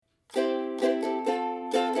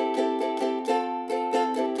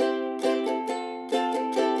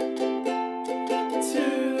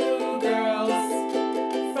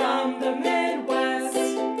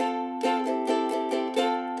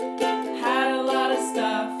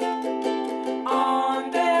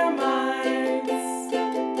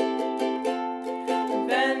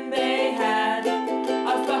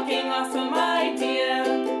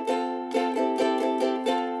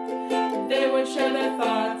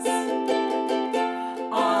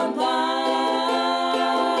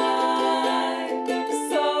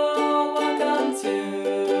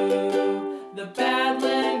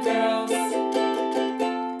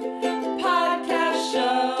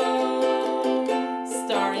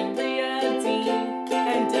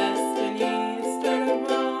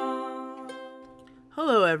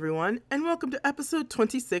everyone, and welcome to episode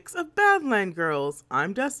 26 of Badland Girls.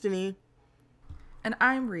 I'm Destiny. And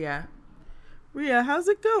I'm Ria. Ria, how's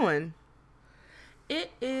it going?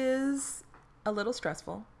 It is a little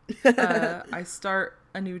stressful. I start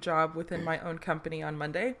a new job within my own company on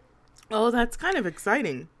Monday. Oh, that's kind of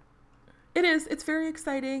exciting. It is. It's very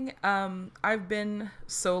exciting. I've been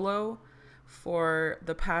solo for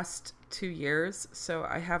the past 2 years, so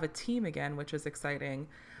I have a team again, which is exciting.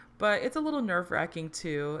 But it's a little nerve-wracking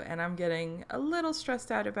too, and I'm getting a little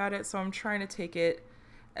stressed out about it, so I'm trying to take it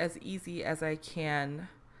as easy as I can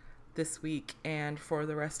this week and for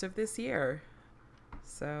the rest of this year.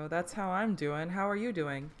 So that's how I'm doing. How are you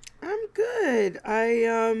doing? I'm good.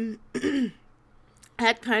 I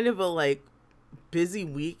had kind of a busy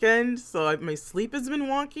weekend, so my sleep has been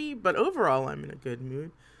wonky, but overall I'm in a good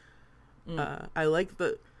mood. I like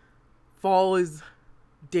the fall is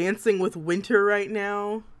dancing with winter right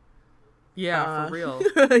now. Yeah, for real.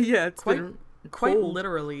 Yeah, it's quite cold.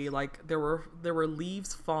 literally, like there were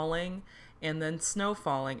leaves falling and then snow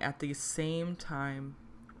falling at the same time.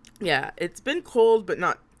 Yeah, it's been cold, but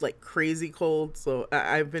not like crazy cold, so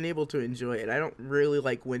I've been able to enjoy it. I don't really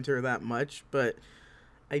like winter that much, but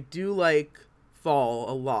I do like fall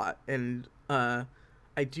a lot, and I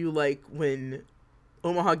do like when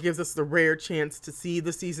Omaha gives us the rare chance to see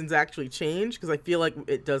the seasons actually change, because I feel like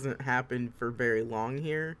it doesn't happen for very long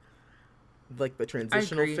here. Like the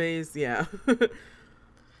transitional phase, yeah.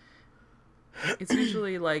 It's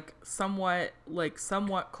usually somewhat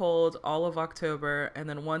cold all of October, and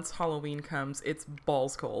then once Halloween comes, it's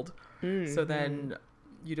balls cold. Mm-hmm. So then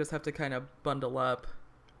you just have to kind of bundle up.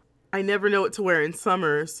 I never know what to wear in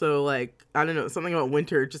summer, so I don't know, something about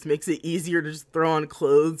winter just makes it easier to just throw on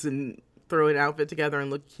clothes and throw an outfit together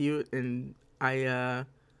and look cute, and I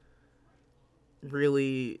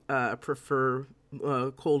really prefer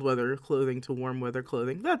cold weather clothing to warm weather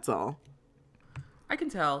clothing. That's all. I can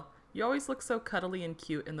tell. You always look so cuddly and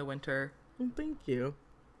cute in the winter. Well, thank you.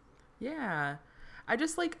 Yeah. I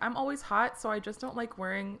just I'm always hot, so I just don't like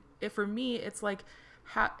wearing it. For me, it's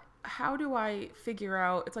how do I figure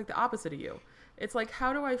out, it's like the opposite of you. It's like,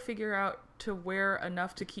 how do I figure out to wear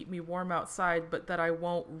enough to keep me warm outside, but that I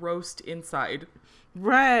won't roast inside?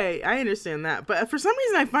 Right. I understand that. But for some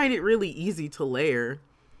reason, I find it really easy to layer.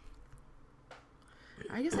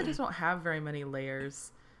 I guess I just don't have very many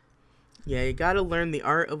layers. Yeah, you gotta learn the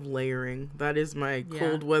art of layering. That is my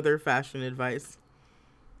cold weather fashion advice.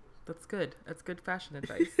 That's good. That's good fashion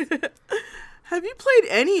advice. Have you played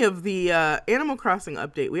any of the Animal Crossing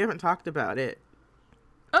update? We haven't talked about it.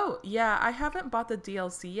 Oh, yeah. I haven't bought the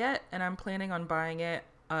DLC yet, and I'm planning on buying it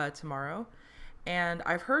tomorrow. And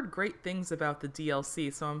I've heard great things about the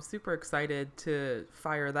DLC, so I'm super excited to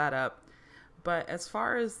fire that up. But as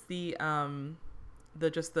far as the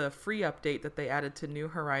free update that they added to New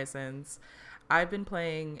Horizons, I've been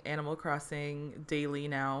playing Animal Crossing daily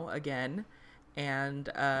now again, and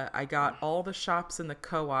I got all the shops in the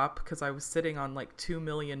co-op because I was sitting on 2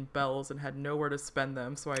 million bells and had nowhere to spend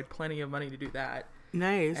them, so I had plenty of money to do that.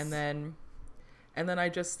 Nice. And then I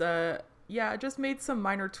just I just made some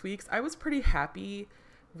minor tweaks. I was pretty happy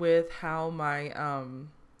with how my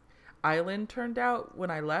island turned out when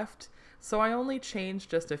I left. So I only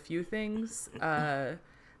changed just a few things. I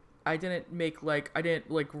didn't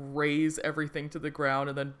raise everything to the ground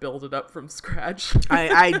and then build it up from scratch.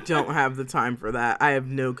 I don't have the time for that. I have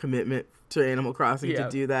no commitment to Animal Crossing to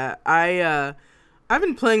do that. I've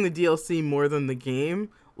been playing the DLC more than the game.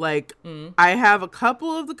 I have a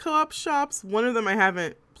couple of the co-op shops. One of them I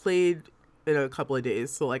haven't played in a couple of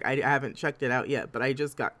days, so I haven't checked it out yet. But I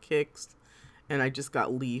just got Kicks, and I just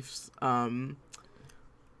got Leafs.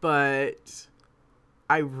 But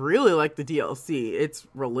I really like the DLC. It's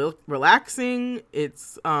relaxing.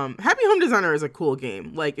 It's Happy Home Designer is a cool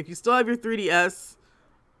game. If you still have your 3DS,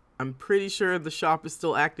 I'm pretty sure the shop is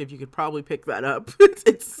still active. You could probably pick that up.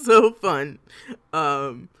 It's so fun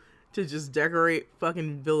to just decorate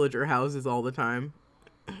fucking villager houses all the time.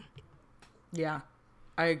 Yeah,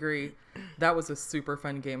 I agree. That was a super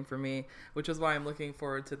fun game for me, which is why I'm looking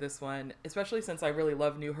forward to this one, especially since I really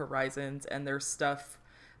love New Horizons, and there's stuff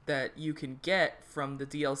that you can get from the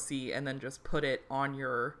DLC and then just put it on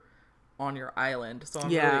your island. So I'm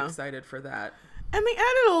really excited for that. And they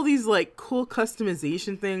added all these cool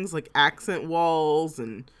customization things, like accent walls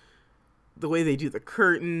and the way they do the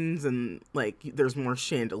curtains, and there's more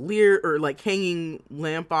chandelier or hanging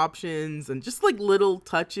lamp options, and just little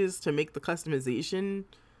touches to make the customization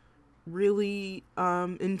really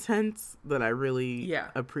intense that I really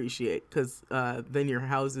appreciate, because then your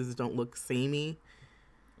houses don't look samey.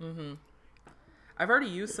 Mm-hmm. I've already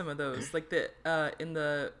used some of those, in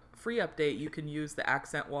the free update, you can use the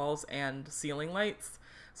accent walls and ceiling lights.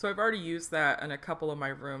 So I've already used that in a couple of my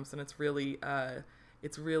rooms, and it's really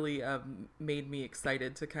made me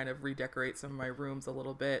excited to kind of redecorate some of my rooms a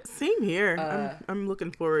little bit. Same here. I'm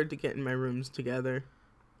looking forward to getting my rooms together.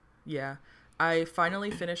 Yeah. I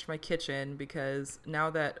finally finished my kitchen because now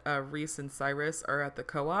that Reese and Cyrus are at the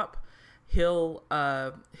co-op, he'll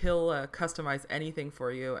customize anything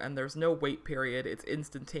for you, and there's no wait period. It's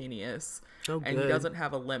instantaneous. Oh, and good. he doesn't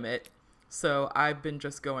have a limit. So I've been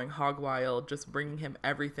just going hog wild, just bringing him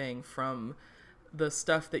everything from the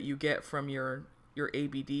stuff that you get from your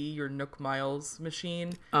ABD, your Nook Miles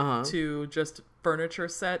machine, to just furniture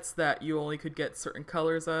sets that you only could get certain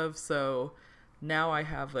colors of. So now I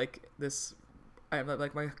have like this,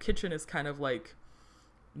 my kitchen is kind of like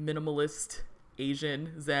minimalist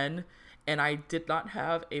Asian Zen, and I did not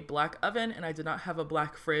have a black oven and I did not have a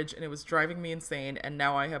black fridge, and it was driving me insane, and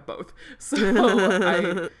now I have both. So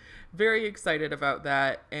I'm very excited about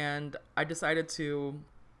that, and I bought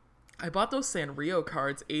those Sanrio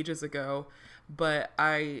cards ages ago, but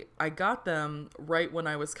I got them right when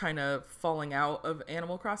I was kind of falling out of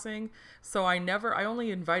Animal Crossing, so I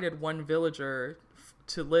only invited one villager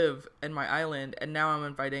to live in my island, and now I'm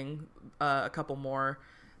inviting a couple more,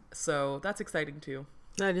 so that's exciting too.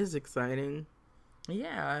 That is exciting.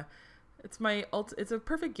 Yeah, it's a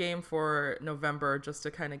perfect game for November, just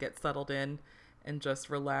to kind of get settled in and just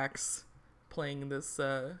relax playing this,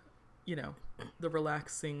 the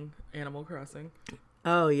relaxing Animal Crossing.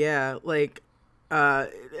 Oh yeah, like,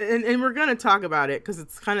 and we're gonna talk about it because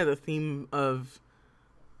it's kind of the theme of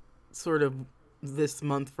sort of this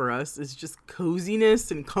month for us, is just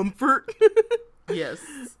coziness and comfort. Yes.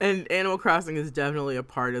 And Animal Crossing is definitely a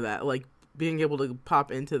part of that. Like, being able to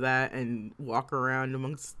pop into that and walk around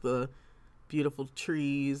amongst the beautiful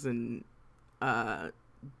trees and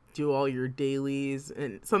do all your dailies,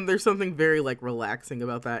 and there's something very like relaxing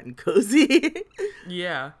about that and cozy.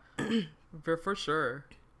 Yeah, for sure.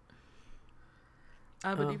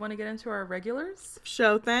 But do you want to get into our regulars?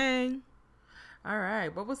 Show thing. All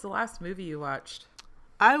right. What was the last movie you watched?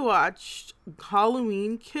 I watched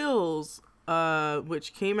Halloween Kills,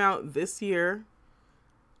 which came out this year.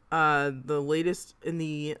 The latest in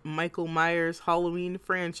the Michael Myers Halloween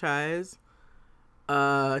franchise.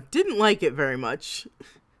 Didn't like it very much.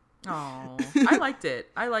 Oh, I liked it.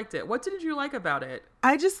 What did you like about it?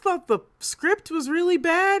 I just thought the script was really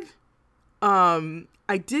bad.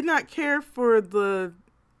 I did not care for the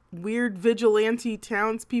weird vigilante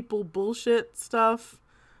townspeople bullshit stuff.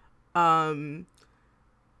 I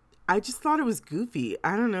just thought it was goofy.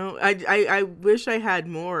 I don't know. I wish I had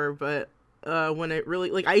more, but when it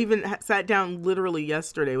really, like, I even sat down literally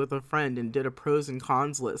yesterday with a friend and did a pros and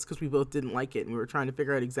cons list because we both didn't like it and we were trying to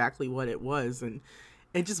figure out exactly what it was, and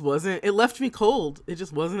it just wasn't, it left me cold. It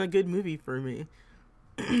just wasn't a good movie for me.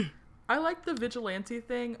 I like the vigilante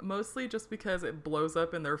thing mostly just because it blows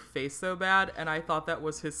up in their face so bad, and I thought that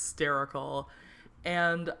was hysterical.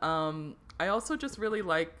 And I also just really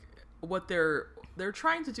like what they're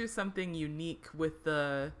trying to do something unique with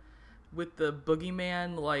the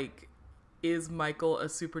boogeyman. Like, is Michael a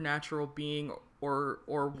supernatural being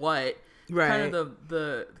or what? Right. Kind of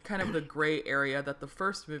the gray area that the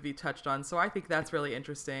first movie touched on. So I think that's really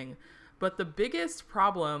interesting. But the biggest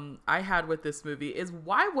problem I had with this movie is,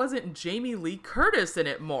 why wasn't Jamie Lee Curtis in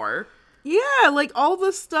it more? Yeah, like, all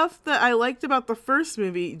the stuff that I liked about the first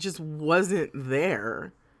movie just wasn't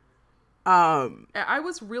there. I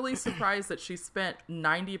was really surprised that she spent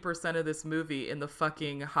 90% of this movie in the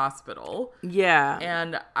fucking hospital. Yeah.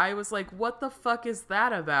 And I was like, what the fuck is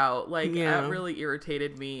that about? Like, Yeah. that really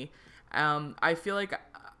irritated me. I feel like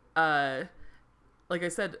I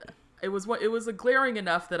said, it was a glaring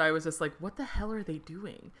enough that I was just like, what the hell are they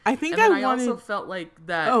doing? I think and then I wanted... also felt like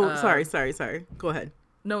that. Oh, sorry. Go ahead.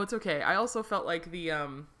 No, it's okay. I also felt like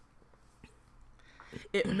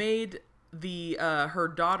it made the her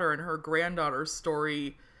daughter and her granddaughter's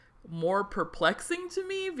story more perplexing to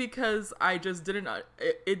me, because I just didn't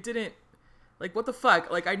it didn't, like, what the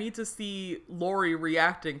fuck? Like, I need to see Laurie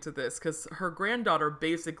reacting to this, because her granddaughter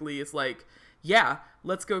basically is like, yeah,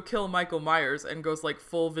 let's go kill Michael Myers, and goes like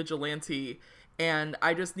full vigilante. And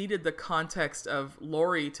I just needed the context of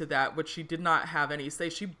Laurie to that, which she did not have any say.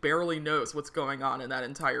 She barely knows what's going on in that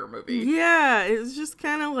entire movie. Yeah, it was just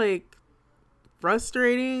kind of like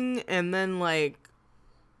frustrating. And then, like,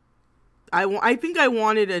 I think I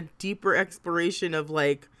wanted a deeper exploration of,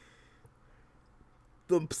 like,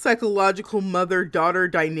 the psychological mother-daughter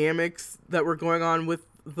dynamics that were going on with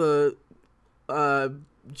the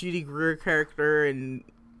Judy Greer character and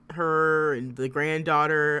her and the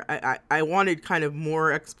granddaughter. I wanted kind of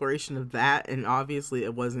more exploration of that, and obviously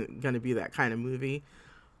it wasn't going to be that kind of movie.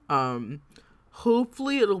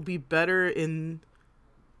 Hopefully it'll be better in,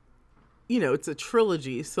 it's a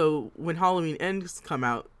trilogy, so when Halloween Ends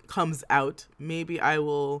comes out, maybe I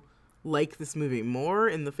will like this movie more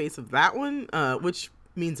in the face of that one, which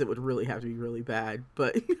means it would really have to be really bad,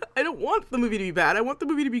 but I don't want the movie to be bad. I want the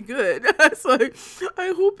movie to be good. So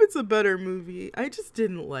I hope it's a better movie. I just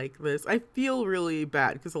didn't like this. I feel really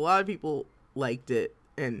bad because a lot of people liked it,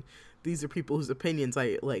 and these are people whose opinions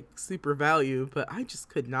I like super value, but I just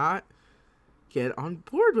could not get on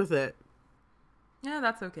board with it. Yeah,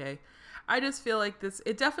 that's okay. I just feel like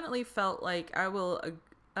it definitely felt like, I will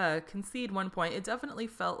concede one point, it definitely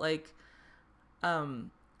felt like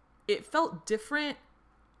it felt different,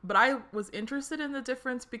 but I was interested in the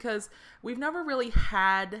difference because we've never really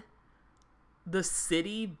had the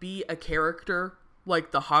city be a character,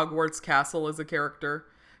 like the Hogwarts castle is a character,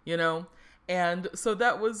 and so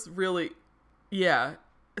that was really, yeah,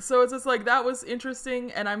 so it's just like, that was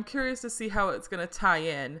interesting, and I'm curious to see how it's going to tie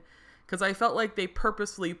in, because I felt like they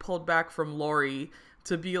purposely pulled back from Laurie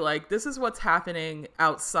to be like, this is what's happening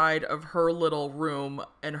outside of her little room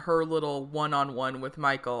and her little one-on-one with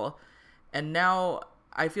Michael. And now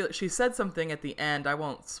I feel she said something at the end, I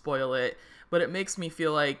won't spoil it, but it makes me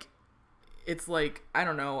feel like it's like, I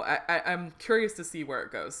don't know, I'm curious to see where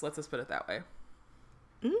it goes. Let's just put it that way.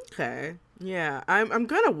 Okay. Yeah, I'm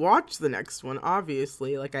gonna watch the next one,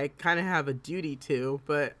 obviously. Like, I kind of have a duty to,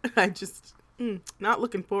 but I just not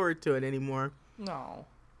looking forward to it anymore. No.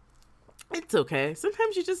 It's okay.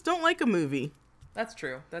 Sometimes you just don't like a movie. That's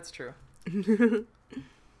true. That's true. And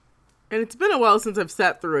it's been a while since I've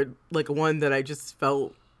sat through one that I just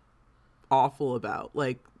felt awful about.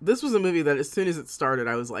 Like, this was a movie that as soon as it started,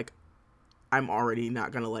 I was like, I'm already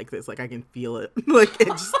not gonna like this. Like, I can feel it. Like, it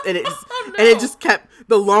just and it just Oh, no. and it just kept,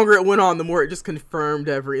 the longer it went on, the more it just confirmed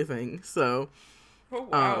everything. So, Oh,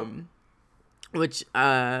 wow. which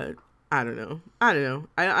I don't know.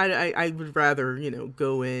 I would rather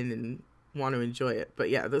go in and want to enjoy it. But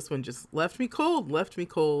yeah, this one just left me cold. What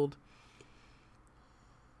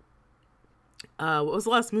was the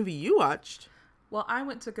last movie you watched? Well, I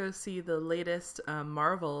went to go see the latest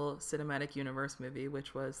Marvel Cinematic Universe movie,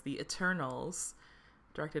 which was The Eternals,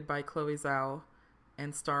 directed by Chloe Zhao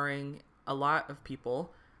and starring a lot of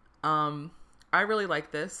people. I really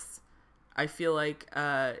like this. I feel like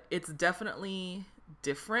it's definitely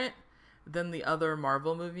different than the other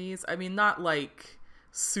Marvel movies. I mean, not like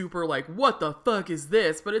super like, what the fuck is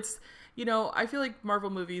this? But it's, I feel like Marvel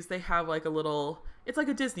movies, they have like a little, it's like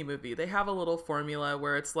a Disney movie. They have a little formula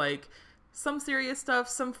where it's like some serious stuff,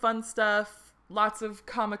 some fun stuff, lots of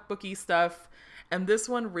comic booky stuff. And this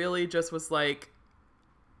one really just was like,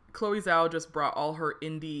 Chloe Zhao just brought all her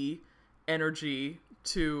indie energy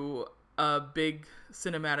to a big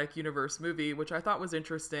cinematic universe movie, which I thought was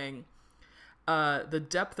interesting. The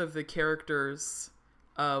depth of the characters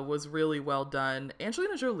was really well done.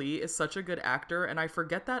 Angelina Jolie is such a good actor, and I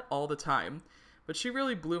forget that all the time. But she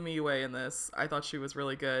really blew me away in this. I thought she was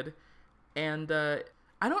really good. And I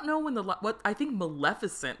don't know I think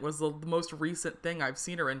Maleficent was the most recent thing I've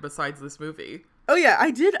seen her in besides this movie. Oh yeah,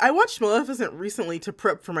 I did. I watched Maleficent recently to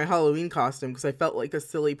prep for my Halloween costume because I felt like a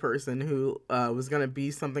silly person who was going to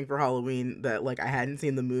be something for Halloween that I hadn't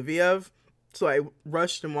seen the movie of. So I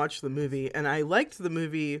rushed and watched the movie, and I liked the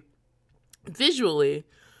movie visually,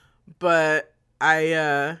 but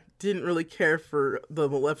I didn't really care for the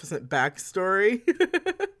Maleficent backstory.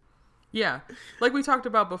 Yeah, like we talked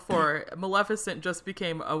about before, Maleficent just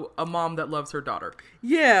became a mom that loves her daughter.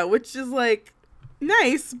 Yeah, which is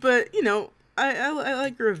nice, but I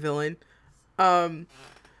like her a villain. I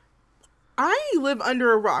live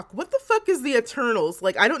under a rock. What the fuck is the Eternals?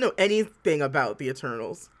 I don't know anything about the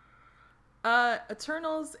Eternals.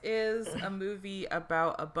 Eternals is a movie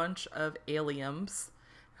about a bunch of aliens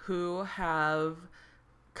who have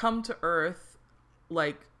come to Earth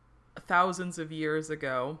thousands of years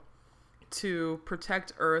ago to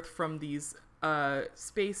protect Earth from these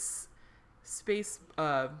space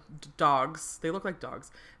dogs. They look like dogs.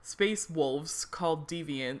 Space wolves called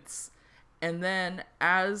deviants. And then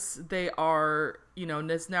as they are,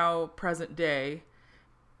 it's now present day,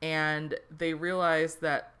 and they realize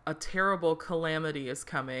that a terrible calamity is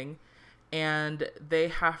coming and they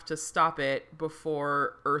have to stop it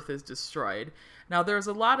before Earth is destroyed. Now, there's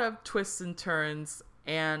a lot of twists and turns,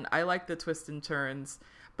 and I like the twists and turns,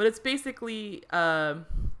 but it's basically,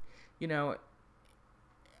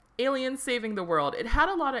 aliens saving the world. It had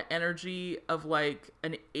a lot of energy of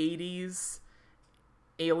an 80s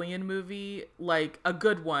alien movie, a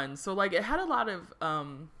good one. So it had a lot of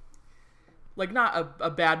Like, not a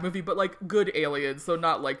bad movie, but, like, good aliens, so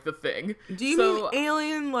not, like, The Thing. Do you mean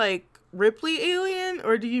alien, like, Ripley Alien,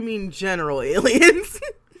 or do you mean general aliens?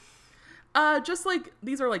 Just, like,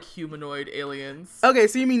 these are, like, humanoid aliens. Okay,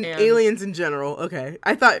 so you mean aliens in general. Okay.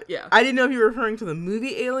 I thought, yeah. I didn't know if you were referring to the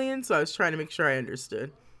movie Alien, so I was trying to make sure I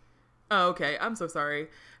understood. Oh, okay. I'm so sorry.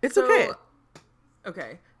 It's okay.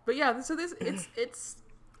 Okay. But yeah, so this, it's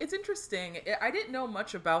interesting. I didn't know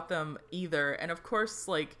much about them either, and of course,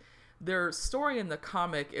 like, their story in the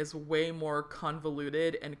comic is way more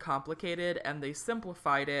convoluted and complicated, and they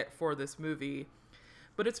simplified it for this movie.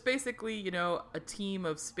 But it's basically, you know, a team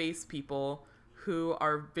of space people who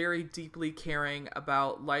are very deeply caring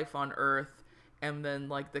about life on Earth, and then,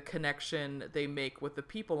 like, the connection they make with the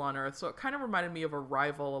people on Earth. So it kind of reminded me of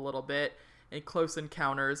Arrival a little bit, and Close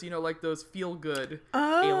Encounters, you know, like those feel-good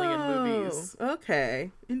alien movies.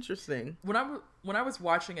 Okay. Interesting. When I was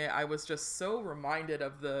watching it, I was just so reminded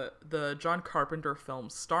of the John Carpenter film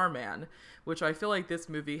Starman, which I feel like this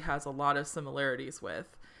movie has a lot of similarities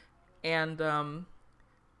with. And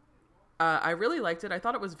I really liked it. I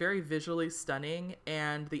thought it was very visually stunning,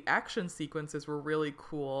 and the action sequences were really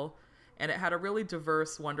cool, and it had a really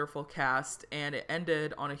diverse, wonderful cast, and it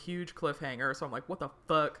ended on a huge cliffhanger, so I'm like, what the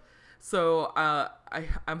fuck? So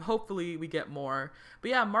I'm hopefully we get more. But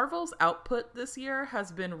yeah, Marvel's output this year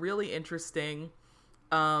has been really interesting.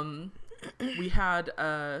 We had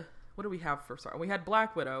what do we have for Star? We had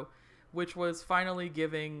Black Widow, which was finally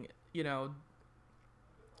giving, you know,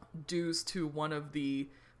 dues to one of the,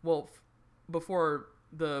 well, before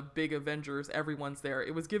the big Avengers, everyone's there.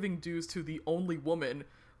 It was giving dues to the only woman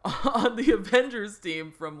on the Avengers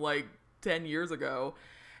team from like 10 years ago.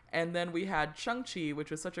 And then we had Shang-Chi,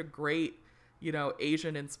 which was such a great, you know,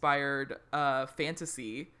 Asian-inspired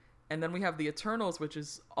fantasy. And then we have The Eternals, which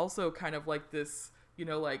is also kind of like this, you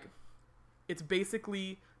know, like, it's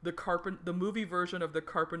basically the movie version of the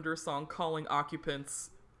Carpenter song Calling Occupants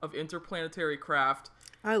of Interplanetary Craft.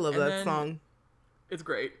 I love that song. It's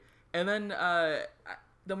great. And then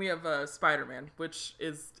we have Spider-Man, which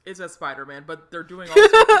is a Spider-Man, but they're doing all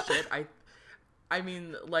sorts of shit. I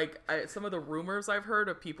mean, like, some of the rumors I've heard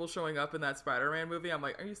of people showing up in that Spider-Man movie, I'm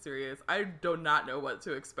like, are you serious? I do not know what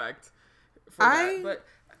to expect for that. But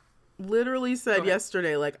literally said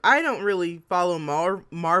yesterday, like, I don't really follow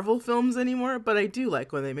Marvel films anymore, but I do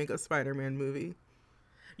like when they make a Spider-Man movie.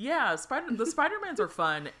 Yeah, the Spider-Mans are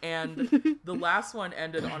fun, and the last one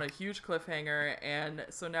ended on a huge cliffhanger, and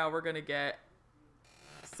so now we're going to get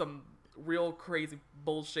some real crazy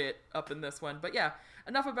bullshit up in this one. But yeah,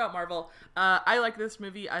 enough about Marvel. I like this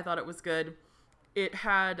movie. I thought it was good.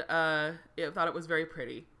 I thought it was very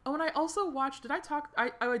pretty. Oh, and I also watched,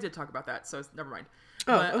 I did talk about that, so never mind.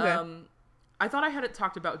 Okay. I thought I hadn't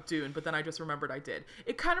talked about Dune, but then I just remembered I did.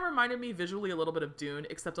 It kind of reminded me visually a little bit of Dune,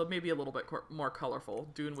 except maybe a little bit more colorful.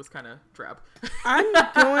 Dune was kind of drab. I'm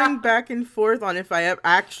going back and forth on if I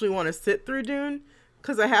actually want to sit through Dune,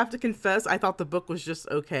 because I have to confess, I thought the book was just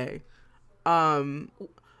okay.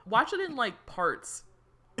 Watch it in, like, parts,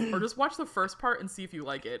 or just watch the first part and see if you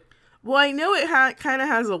like it. Well, I know it kind of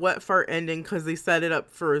has a wet fart ending because they set it up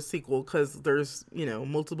for a sequel, because there's, you know,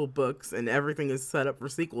 multiple books and everything is set up for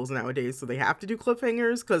sequels nowadays, so they have to do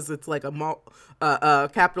cliffhangers because it's like a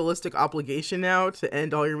capitalistic obligation now to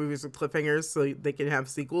end all your movies with cliffhangers so they can have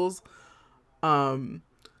sequels. But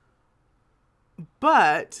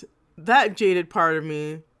that jaded part of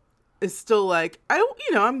me is still like,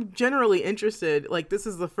 I'm generally interested. Like, this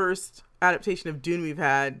is the first adaptation of Dune we've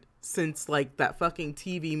had since, like, that fucking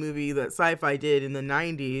TV movie that Sci-Fi did in the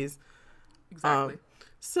 90s. Exactly.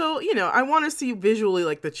 So, you know, I want to see visually,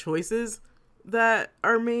 like, the choices that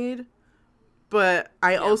are made, but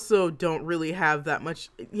I also don't really have that much,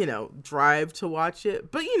 you know, drive to watch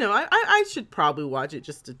it. But, you know, I should probably watch it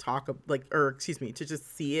just to to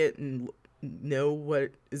just see it and know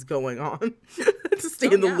what is going on, to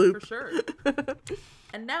stay in the loop. For sure.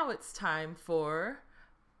 And now it's time for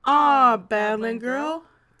Badland Girl.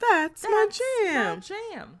 That's my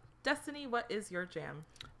jam. Destiny, what is your jam?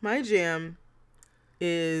 My jam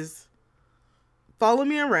is Follow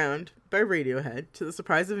Me Around by Radiohead, to the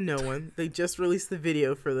surprise of no one. They just released the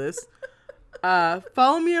video for this.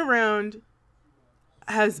 Follow Me Around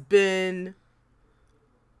has been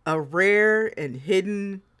a rare and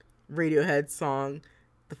hidden Radiohead song.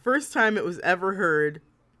 The first time it was ever heard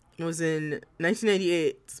was in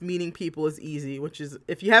 1998's Meeting People is Easy, which is,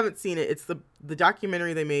 if you haven't seen it, it's the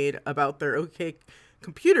documentary they made about their OK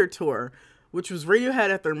Computer tour, which was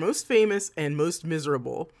Radiohead at their most famous and most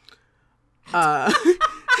miserable. Why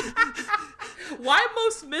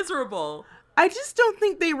most miserable? I just don't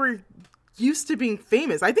think they were used to being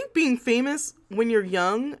famous. I think being famous when you're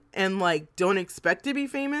young and like don't expect to be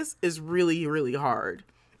famous is really, really hard.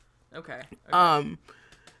 Okay.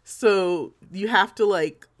 So you have to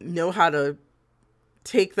like know how to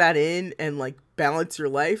take that in and like balance your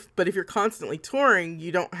life. But if you're constantly touring,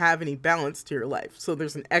 you don't have any balance to your life. So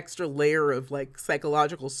there's an extra layer of like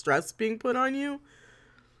psychological stress being put on you.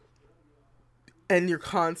 And you're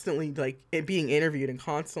constantly like being interviewed and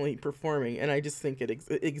constantly performing. And I just think it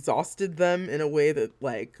exhausted them in a way that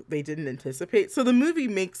like they didn't anticipate. So the movie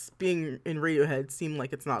makes being in Radiohead seem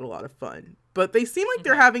like it's not a lot of fun, but they seem like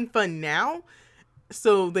they're having fun now.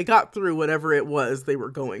 So they got through whatever it was they were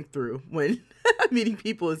going through when Meeting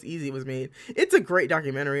People Is Easy was made. It's a great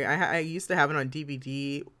documentary. I used to have it on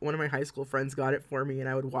DVD. One of my high school friends got it for me, and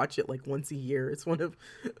I would watch it like once a year. It's one of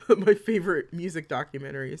my favorite music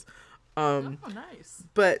documentaries. Oh, nice.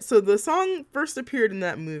 But so the song first appeared in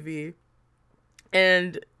that movie,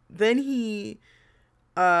 and then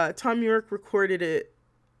Tom York recorded it,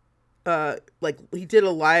 like he did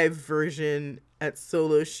a live version at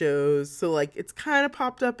solo shows. So like it's kind of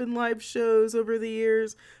popped up in live shows over the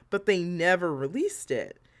years, but they never released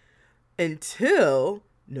it until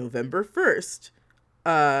November 1st.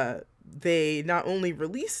 They not only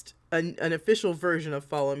released an official version of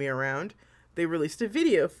Follow Me Around, they released a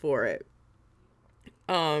video for it.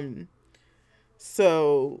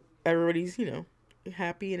 So everybody's,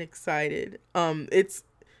 happy and excited. It's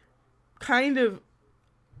kind of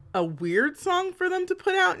a weird song for them to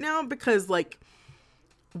put out now because like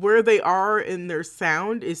where they are in their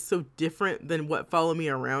sound is so different than what Follow Me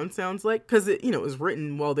Around sounds like. Cause it, it was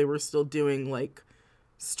written while they were still doing like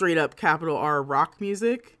straight up capital R rock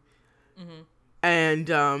music. Mm-hmm.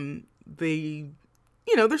 And, they,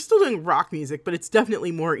 they're still doing rock music, but it's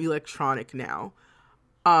definitely more electronic now.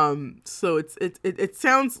 So it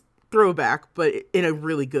sounds throwback, but in a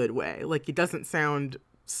really good way. Like it doesn't sound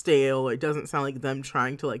stale. It doesn't sound like them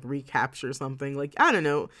trying to like recapture something. Like, I don't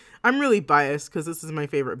know. I'm really biased because this is my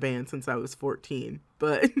favorite band since I was 14,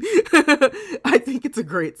 but I think it's a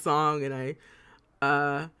great song, and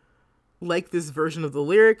I like this version of the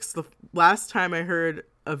lyrics. The last time I heard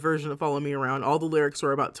a version of Follow Me Around, all the lyrics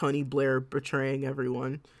were about Tony Blair betraying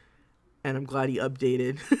everyone, and I'm glad he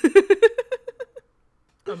updated.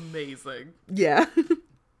 Amazing. Yeah.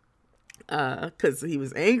 Because he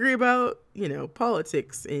was angry about,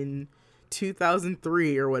 politics in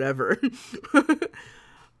 2003 or whatever.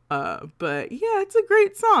 But yeah, it's a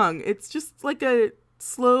great song. It's just like a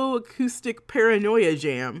slow acoustic paranoia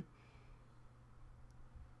jam.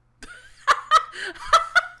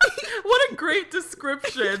 What a great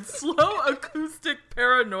description. Slow acoustic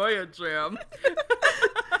paranoia jam.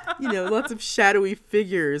 Lots of shadowy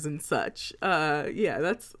figures and such. Yeah,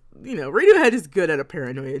 that's, Radiohead is good at a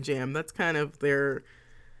paranoia jam. That's kind of their,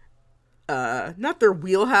 not their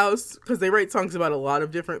wheelhouse, because they write songs about a lot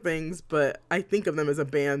of different things, but I think of them as a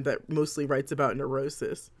band that mostly writes about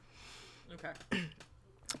neurosis. Okay.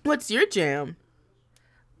 What's your jam?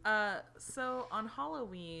 So on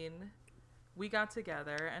Halloween, we got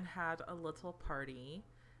together and had a little party.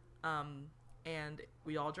 And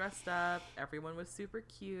we all dressed up. Everyone was super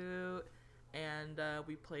cute. And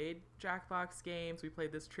we played Jackbox games. We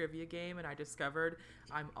played this trivia game, and I discovered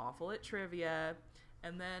I'm awful at trivia.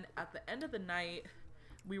 And then at the end of the night,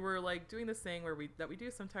 we were like doing this thing that we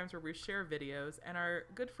do sometimes where we share videos. And our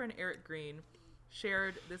good friend Eric Green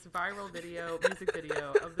shared this viral music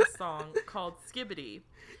video of this song called Skibbity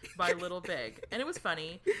by Little Big. And it was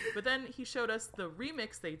funny, but then he showed us the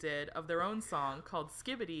remix they did of their own song called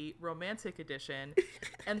Skibbity Romantic Edition,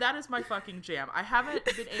 and that is my fucking jam. I haven't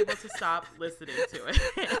been able to stop listening to it.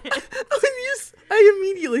 I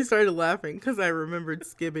immediately started laughing because I remembered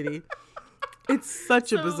Skibbity. It's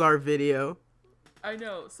such a bizarre video. I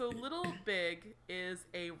know. So Little Big is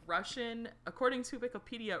a Russian, according to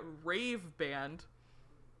Wikipedia, rave band.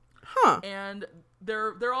 Huh. And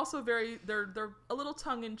they're also they're a little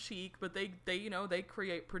tongue in cheek, but they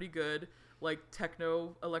create pretty good like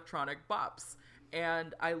techno electronic bops.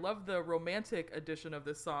 And I love the romantic edition of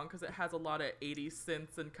this song because it has a lot of 80s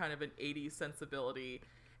synths and kind of an 80s sensibility.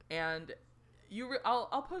 And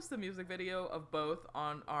I'll post the music video of both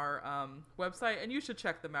on our website, and you should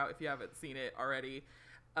check them out if you haven't seen it already.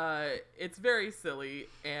 It's very silly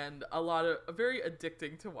and very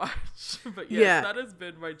addicting to watch. But yes, yeah, that has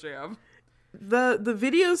been my jam. The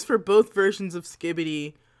videos for both versions of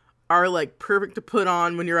Skibbity are like perfect to put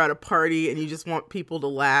on when you're at a party and you just want people to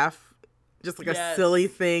laugh. Just like a silly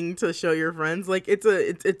thing to show your friends. Like it's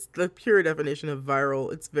the pure definition of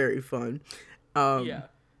viral. It's very fun. Yeah.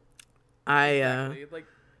 Exactly. Like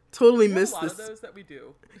totally There are a missed lot of this. those that we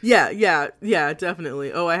do. Yeah,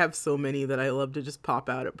 definitely. Oh, I have so many that I love to just pop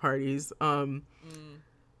out at parties. Mm.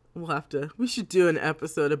 We should do an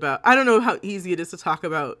episode about, I don't know how easy it is to talk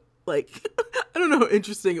about, like, I don't know how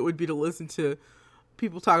interesting it would be to listen to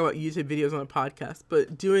people talk about YouTube videos on a podcast,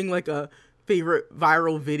 but doing like a favorite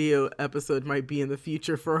viral video episode might be in the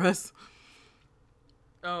future for us.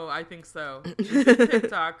 Oh, I think so. We did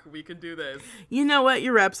TikTok. We can do this. You know what?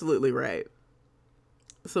 You're absolutely right.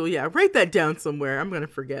 So yeah, write that down somewhere. I'm going to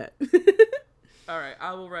forget. All right,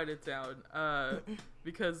 I will write it down.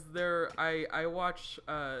 Because I watch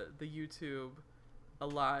the YouTube a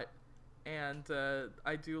lot, and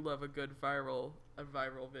I do love a good viral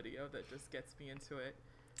video that just gets me into it.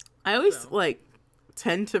 I always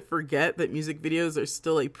tend to forget that music videos are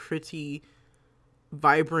still a pretty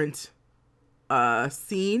vibrant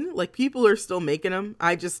scene. Like, people are still making them.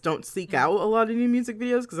 I just don't seek out a lot of new music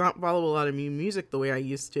videos because I don't follow a lot of new music the way I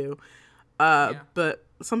used to. But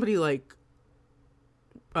somebody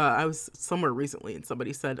I was somewhere recently and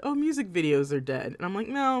somebody said, "Oh, music videos are dead," and I'm like,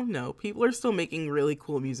 no, people are still making really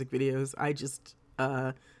cool music videos. I just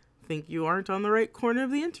think you aren't on the right corner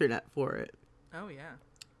of the internet for it. Oh yeah,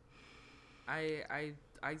 I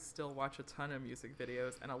still watch a ton of music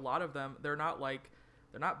videos, and a lot of them they're not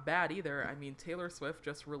bad either. I mean, Taylor Swift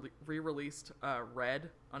just re-released Red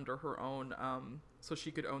under her own, so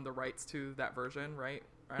she could own the rights to that version, right?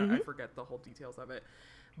 I forget the whole details of it,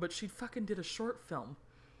 but she fucking did a short film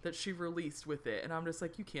that she released with it, and I'm just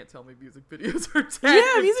like, you can't tell me music videos are dead.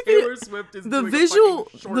 Yeah, music Taylor Swift is doing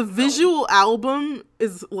a visual album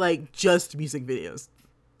is like just music videos,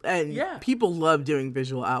 and people love doing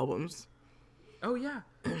visual albums. Oh yeah,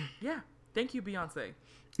 yeah. Thank you, Beyonce.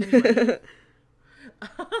 Anyway.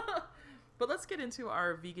 But let's get into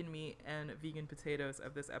our vegan meat and vegan potatoes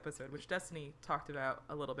of this episode, which Destiny talked about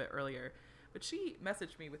a little bit earlier. But she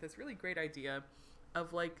messaged me with this really great idea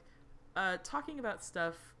of talking about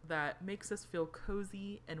stuff that makes us feel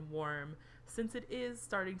cozy and warm, since it is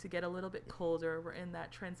starting to get a little bit colder. We're in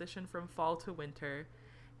that transition from fall to winter,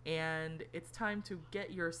 and it's time to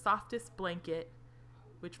get your softest blanket,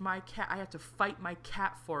 which I had to fight my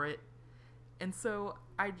cat for it. And so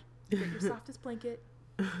I get your softest blanket,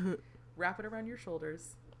 wrap it around your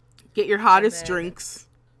shoulders. Get your hottest drinks.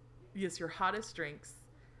 Yes, your hottest drinks.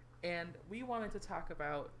 And we wanted to talk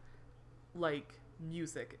about,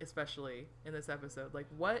 music, especially in this episode.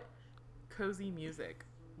 What cozy music,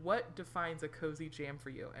 what defines a cozy jam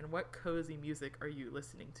for you? And what cozy music are you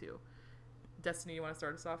listening to? Destiny, you want to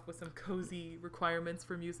start us off with some cozy requirements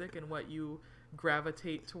for music and what you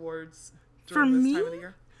gravitate towards during this time of the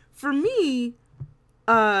year? For me,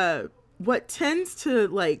 what tends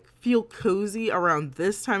to feel cozy around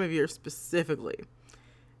this time of year specifically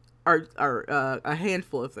are a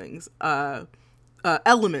handful of things,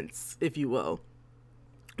 elements, if you will.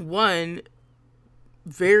 One,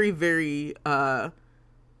 very, very what's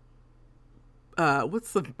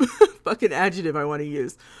the fucking adjective I want to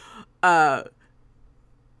use?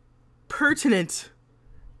 Pertinent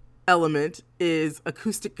element is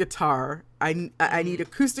acoustic guitar. I need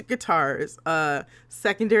acoustic guitars.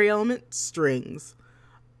 Secondary element, strings.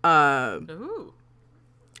 Ooh.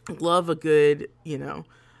 Love a good,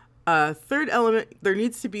 third element, there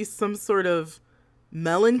needs to be some sort of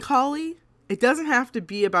melancholy. It doesn't have to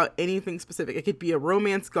be about anything specific. It could be a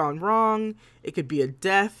romance gone wrong. It could be a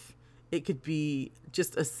death. It could be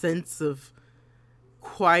just a sense of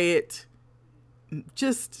quiet,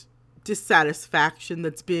 just dissatisfaction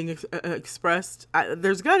that's being expressed.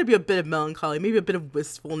 There's got to be a bit of melancholy, maybe a bit of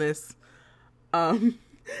wistfulness.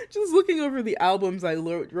 Just looking over the albums I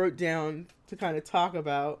wrote down to kind of talk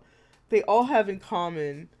about, they all have in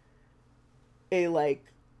common a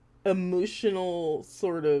emotional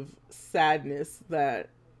sort of sadness that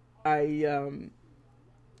I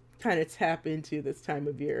kind of tap into this time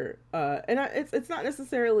of year. And it's not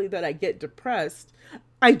necessarily that I get depressed.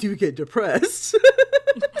 I do get depressed.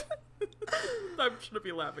 I shouldn't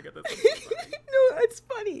be laughing at this. No, it's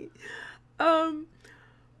funny.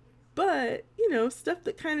 But, stuff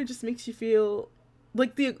that kind of just makes you feel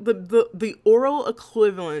like the oral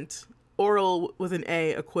equivalent, oral with an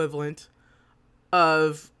A equivalent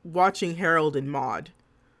of watching Harold and Maude,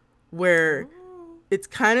 where it's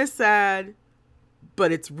kind of sad,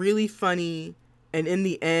 but it's really funny, and in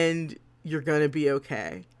the end, you're gonna be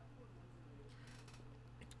okay.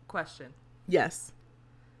 Question. Yes.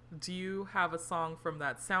 Do you have a song from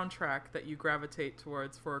that soundtrack that you gravitate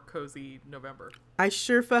towards for a cozy November? I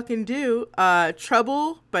sure fucking do.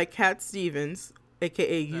 Trouble by Cat Stevens,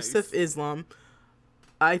 aka Yusuf Islam.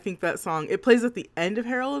 I think that song, it plays at the end of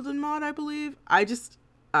Harold and Maude, I believe.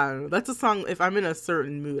 I don't know. That's a song, if I'm in a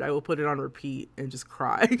certain mood, I will put it on repeat and just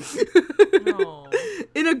cry. No.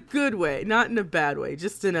 In a good way, not in a bad way,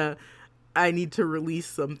 just in a I need to release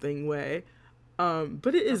something way.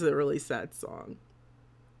 But it is a really sad song.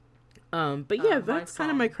 But yeah, that's kind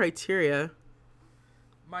of my criteria.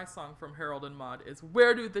 My song from Harold and Maude is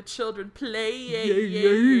 "Where Do the Children Play?"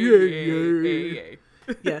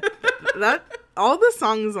 Yeah, that all the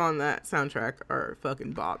songs on that soundtrack are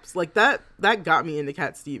fucking bops. Like that got me into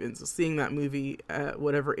Cat Stevens. Seeing that movie at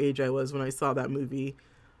whatever age I was when I saw that movie.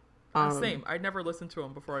 Same. I'd never listened to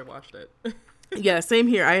him before I watched it. Yeah, same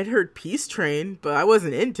here. I had heard Peace Train, but I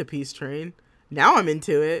wasn't into Peace Train. Now I'm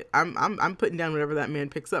into it. I'm putting down whatever that man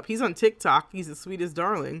picks up. He's on TikTok. He's the sweetest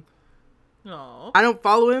darling. Aww. I don't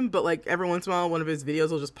follow him, but like every once in a while, one of his videos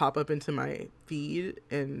will just pop up into my feed,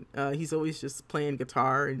 and he's always just playing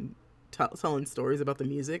guitar and telling stories about the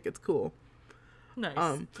music. It's cool.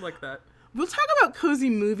 Nice, like that. We'll talk about cozy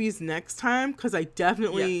movies next time because I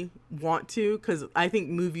definitely want to, because I think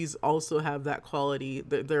movies also have that quality.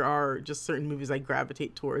 There are just certain movies I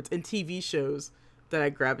gravitate towards, and TV shows that I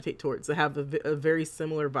gravitate towards that have a very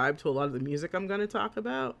similar vibe to a lot of the music I'm going to talk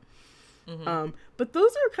about. Mm-hmm. But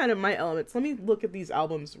those are kind of my elements. Let me look at these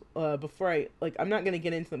albums before I'm not going to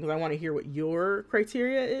get into them because I want to hear what your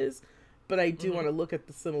criteria is, but I do want to look at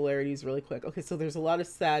the similarities really quick. Okay, so there's a lot of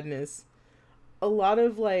sadness, a lot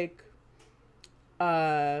of like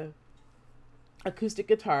acoustic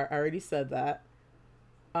guitar. I already said that.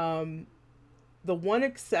 The one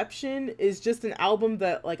exception is just an album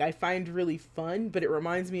that like I find really fun, but it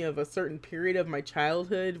reminds me of a certain period of my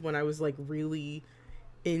childhood when I was like really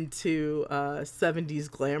into 70s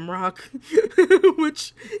glam rock,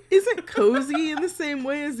 which isn't cozy in the same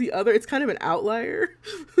way as the other. It's kind of an outlier,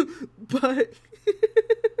 but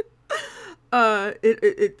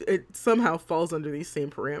it somehow falls under these same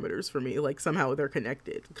parameters for me. Like somehow they're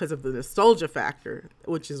connected because of the nostalgia factor,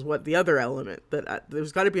 which is what the other element that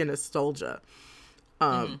there's got to be a nostalgia.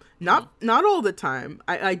 Not all the time.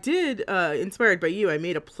 I did, inspired by you, I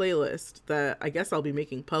made a playlist that I guess I'll be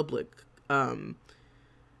making public,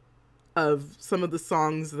 of some of the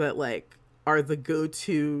songs that like are the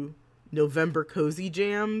go-to November cozy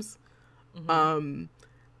jams. And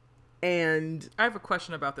I have a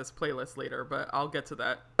question about this playlist later, but I'll get to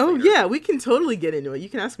that later. Yeah, we can totally get into it. You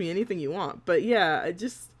can ask me anything you want. But yeah,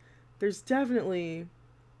 there's definitely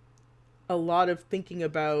a lot of thinking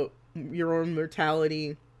about your own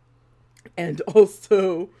mortality and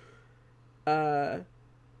also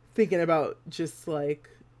thinking about just like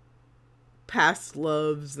past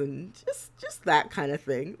loves and just that kind of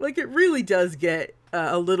thing. Like it really does get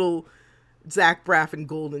a little Zach Braff and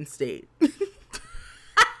Golden State.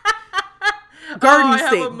 Garden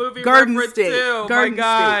State. Have a movie Garden State. Too. Garden My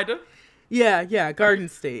God. State. Yeah, Garden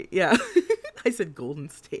State. Yeah. I said Golden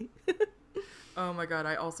State. Oh my God,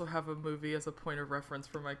 I also have a movie as a point of reference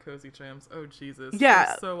for my cozy jams. Oh Jesus.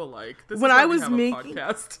 Yeah. We're so alike. When I was making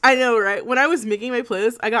I know, right? When I was making my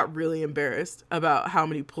playlist, I got really embarrassed about how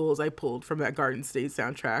many pulls I pulled from that Garden State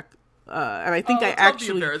soundtrack. And I think I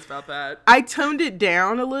actually embarrassed about that. I toned it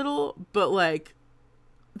down a little, but like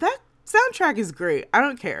that soundtrack is great. I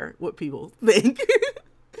don't care what people think.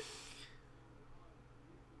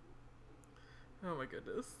 Oh my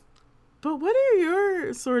goodness. But what are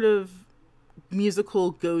your sort of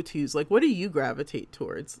musical go-tos? Like, what do you gravitate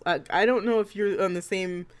towards? I don't know if you're on the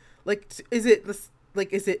same, like, is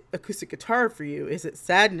it acoustic guitar for you? Is it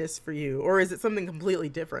sadness for you? Or is it something completely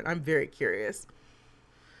different? I'm very curious.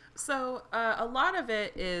 So a lot of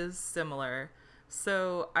it is similar.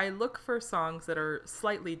 So I look for songs that are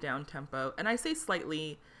slightly down-tempo. And I say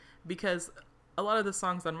slightly because a lot of the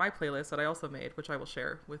songs on my playlist that I also made, which I will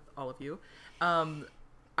share with all of you,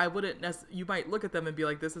 I wouldn't you might look at them and be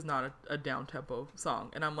like, this is not a down-tempo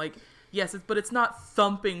song. And I'm like, yes, but it's not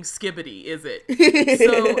thumping skibbity, is it? So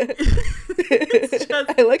it's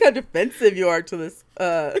just... I like how defensive you are to this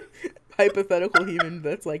hypothetical human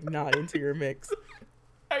that's like not into your mix.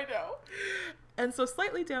 I know. And so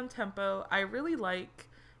slightly down-tempo, I really like,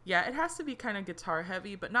 yeah, it has to be kind of guitar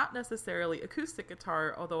heavy, but not necessarily acoustic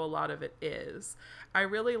guitar, although a lot of it is. I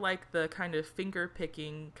really like the kind of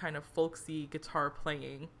finger-picking, kind of folksy guitar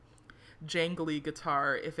playing, jangly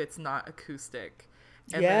guitar if it's not acoustic.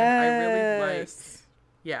 And then I really like,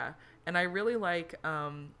 yeah, and I really like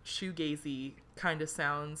shoegazy kind of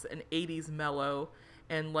sounds, and 80s mellow,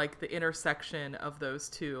 and like the intersection of those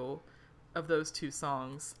two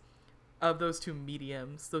songs, of those two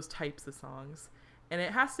mediums, those types of songs. And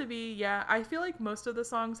it has to be, yeah, I feel like most of the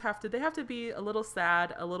songs have to be a little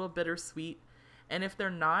sad, a little bittersweet. And if they're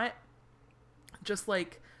not, just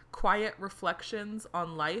like quiet reflections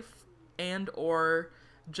on life and or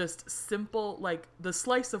just simple, like the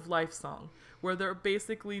slice of life song, where they're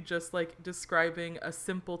basically just like describing a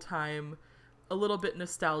simple time, a little bit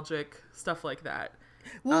nostalgic, stuff like that.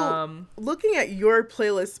 Well, looking at your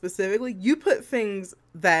playlist specifically, you put things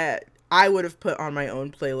that I would have put on my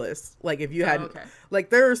own playlist. Like if you hadn't, Okay. like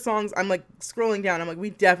there are songs I'm like scrolling down. I'm like, we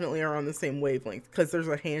definitely are on the same wavelength because there's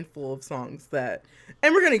a handful of songs that,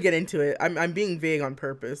 and we're gonna get into it. I'm being vague on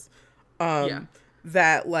purpose. Yeah.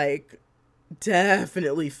 That like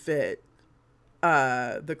definitely fit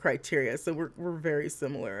the criteria. So we're very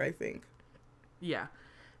similar, I think. Yeah.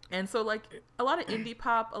 And so, like, a lot of indie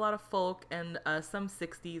pop, a lot of folk, and some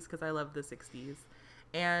 60s, because I love the 60s.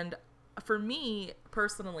 And for me,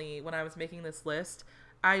 personally, when I was making this list,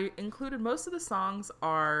 I included most of the songs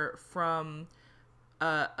are from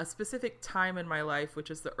a specific time in my life,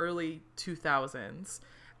 which is the early 2000s.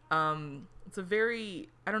 It's a very,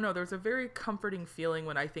 I don't know, there's a very comforting feeling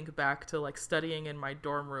when I think back to, like, studying in my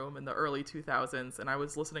dorm room in the early 2000s, and I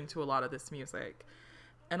was listening to a lot of this music.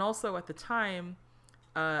 And also at the time,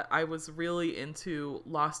 I was really into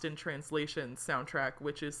Lost in Translation soundtrack,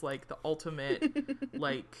 which is like the ultimate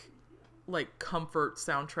like comfort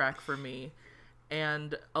soundtrack for me.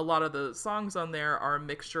 And a lot of the songs on there are a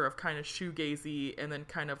mixture of kind of shoegazy and then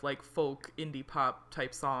kind of like folk indie pop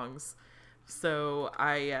type songs. So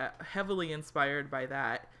I heavily inspired by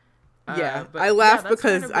that. Yeah, But I laugh that's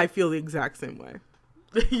because kind of I feel the exact same way.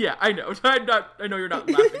 yeah, I know. I know you're not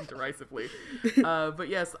laughing derisively, but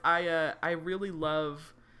yes, I really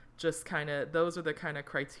love just kind of those are the kind of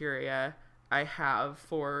criteria I have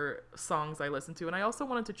for songs I listen to, and I also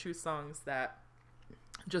wanted to choose songs that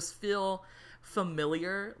just feel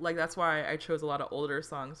familiar. Like that's why I chose a lot of older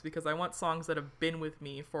songs because I want songs that have been with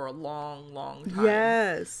me for a long, long time.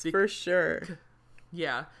 Yes, for sure.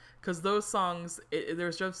 Yeah, because those songs,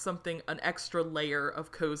 there's just something, an extra layer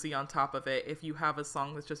of cozy on top of it if you have a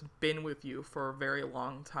song that's just been with you for a very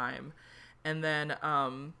long time. And then,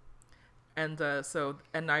 and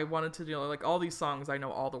I wanted to, like all these songs, I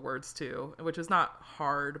know all the words to, which is not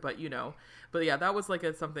hard, but but yeah, that was like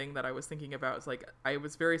something that I was thinking about. It's like, I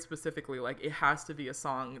was very specifically like, it has to be a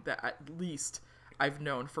song that at least I've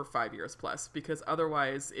known for 5 years plus, because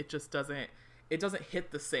otherwise it just doesn't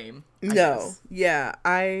hit the same. I guess. Yeah,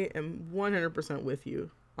 I am 100% with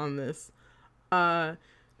you on this.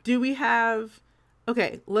 Do we have,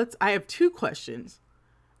 okay, I have two questions,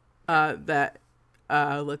 that,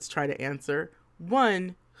 let's try to answer.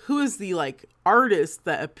 One, who is the like artist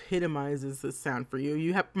that epitomizes this sound for you?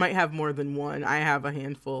 You might have more than one. I have a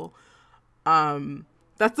handful.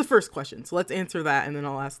 That's the first question. So let's answer that. And then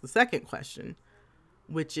I'll ask the second question,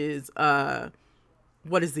 which is,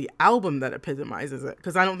 what is the album that epitomizes it?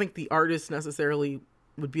 Because I don't think the artist necessarily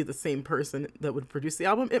would be the same person that would produce the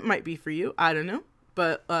album. It might be for you. I don't know.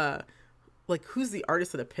 But like, who's the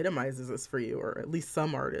artist that epitomizes this for you, or at least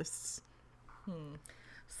some artists?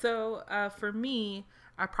 So for me,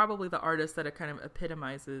 probably the artist that it kind of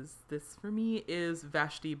epitomizes this for me is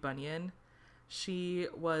Vashti Bunyan. She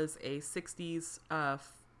was a 60s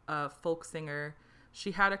folk singer.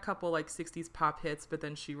 She had a couple like 60s pop hits, but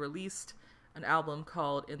then she released an album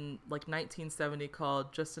called in like 1970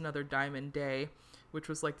 called Just Another Diamond Day, which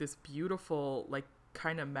was like this beautiful, like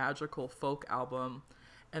kind of magical folk album.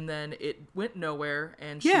 And then it went nowhere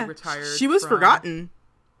and she retired. She was forgotten.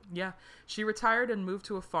 Yeah. She retired and moved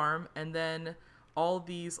to a farm. And then all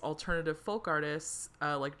these alternative folk artists,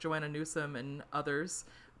 like Joanna Newsom and others,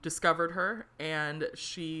 discovered her, and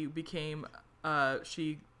she became,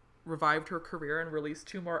 she revived her career and released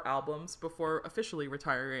 2 more albums before officially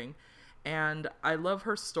retiring. And I love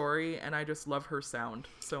her story, and I just love her sound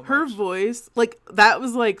so much. Her voice, like, that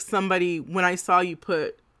was like somebody, when I saw you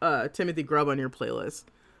put Timothy Grubb on your playlist,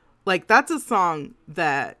 like, that's a song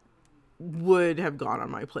that would have gone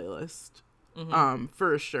on my playlist.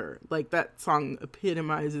 For sure. Like, that song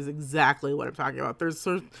epitomizes exactly what I'm talking about. There's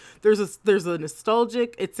a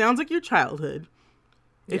nostalgic, it sounds like your childhood.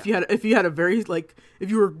 If you had a very, like,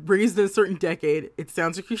 if you were raised in a certain decade, it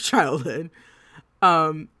sounds like your childhood.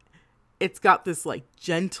 It's got this like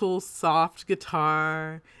gentle, soft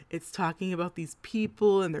guitar. It's talking about these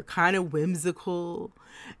people and they're kind of whimsical.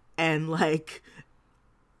 And like,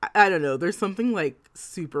 I don't know, there's something like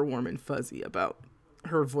super warm and fuzzy about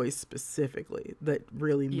her voice specifically that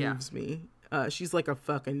really moves me. She's like a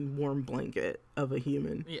fucking warm blanket of a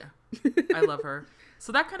human. Yeah. I love her.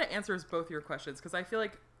 So that kind of answers both your questions, because I feel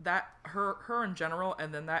like that her in general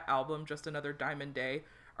and then that album, Just Another Diamond Day,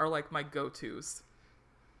 are like my go-tos.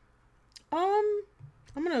 I'm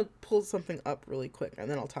gonna pull something up really quick and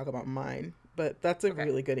then I'll talk about mine. But that's a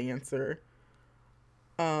really good answer.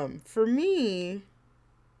 For me,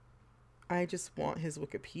 I just want his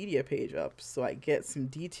Wikipedia page up so I get some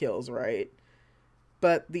details right.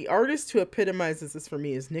 But the artist who epitomizes this for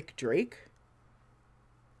me is Nick Drake.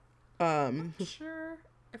 I'm not sure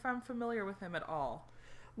if I'm familiar with him at all.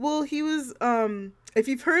 Well, he was, if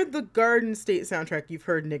you've heard the Garden State soundtrack, you've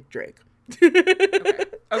heard Nick Drake.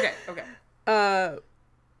 Okay.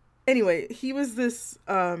 Anyway, he was this,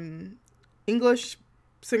 English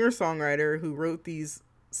singer-songwriter who wrote these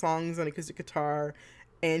songs on acoustic guitar,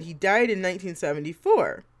 and he died in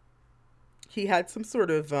 1974. He had some sort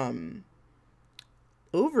of,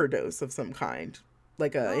 overdose of some kind,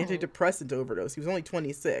 like a antidepressant overdose. He was only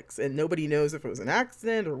 26, and nobody knows if it was an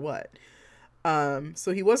accident or what.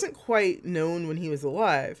 So he wasn't quite known when he was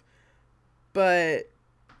alive, but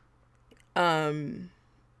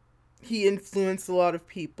he influenced a lot of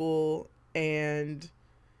people and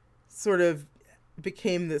sort of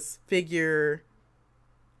became this figure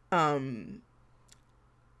in,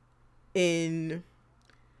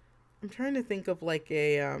 I'm trying to think of like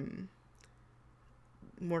a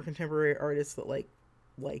more contemporary artist that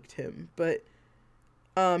liked him, but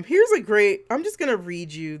here's a great, I'm just gonna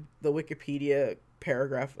read you the Wikipedia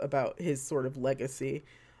paragraph about his sort of legacy.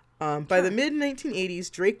 By the mid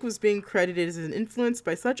 1980s, Drake was being credited as an influence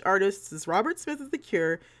by such artists as Robert Smith of The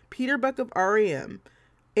Cure, Peter Buck of R.E.M.,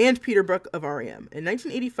 and Peter Buck of R.E.M. In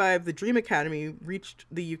 1985, the Dream Academy reached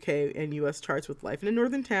the UK and US charts with Life in a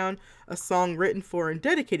Northern Town, a song written for and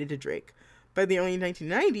dedicated to Drake. By the early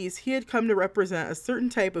 1990s, he had come to represent a certain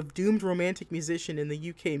type of doomed romantic musician in the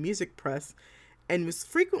UK music press, and was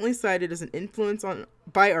frequently cited as an influence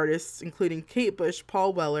by artists including Kate Bush,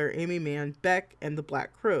 Paul Weller, Amy Mann, Beck, and the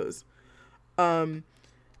Black Crowes. So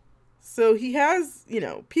he has,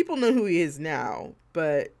 people know who he is now,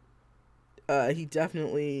 but he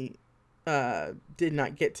definitely did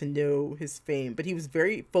not get to know his fame. But he was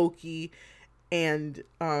very folky, and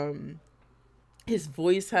his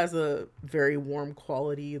voice has a very warm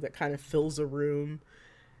quality that kind of fills a room.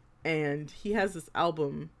 And he has this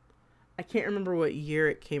album, I can't remember what year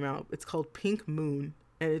it came out. It's called Pink Moon,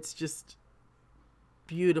 and it's just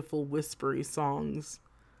beautiful, whispery songs.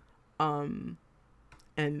 And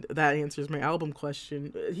that answers my album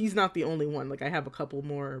question. He's not the only one. Like, I have a couple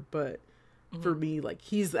more, but for me, like,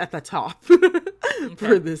 he's at the top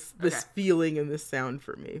for this feeling and this sound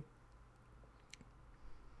for me.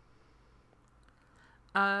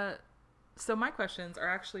 So my questions are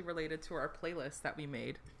actually related to our playlist that we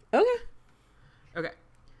made. Okay.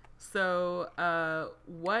 So,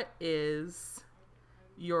 what is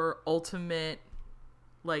your ultimate,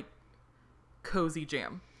 like, cozy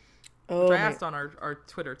jam? Which I asked on our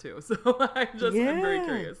Twitter, too. So, I'm very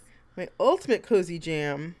curious. My ultimate cozy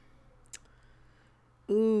jam.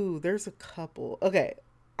 Ooh, there's a couple. Okay.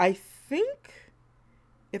 I think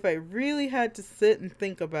if I really had to sit and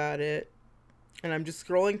think about it, and I'm just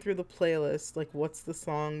scrolling through the playlist, like, what's the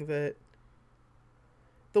song that...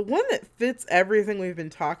 The one that fits everything we've been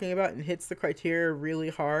talking about and hits the criteria really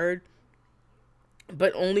hard,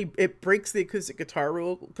 but it breaks the acoustic guitar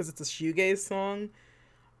rule because it's a shoegaze song,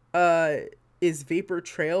 is Vapor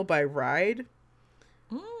Trail by Ride.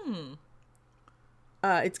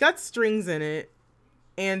 It's got strings in it,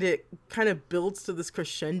 and it kind of builds to this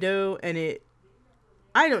crescendo, and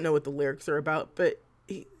I don't know what the lyrics are about, but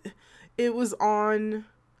it was on...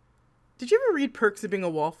 Did you ever read Perks of Being a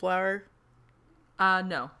Wallflower?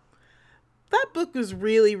 No. That book was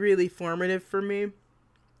really, really formative for me.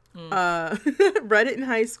 Read it in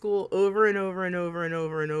high school over and over and over and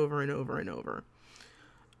over and over and over and over.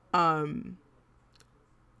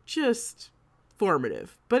 Just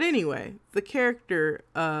formative. But anyway,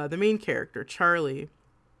 the main character, Charlie,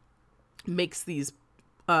 makes these,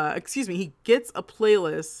 he gets a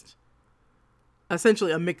playlist,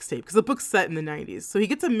 essentially a mixtape, because the book's set in the 90s. So he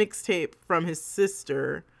gets a mixtape from his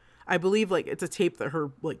sister. I believe, like, it's a tape that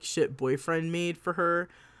her, like, shit boyfriend made for her,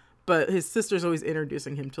 but his sister's always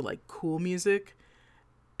introducing him to, like, cool music,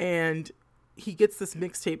 and he gets this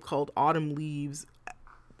mixtape called Autumn Leaves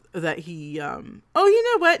that he, you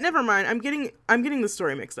know what? Never mind. I'm getting the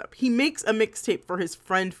story mixed up. He makes a mixtape for his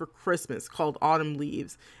friend for Christmas called Autumn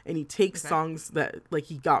Leaves, and he takes songs that, like,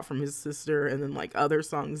 he got from his sister, and then, like, other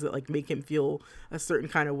songs that, like, make him feel a certain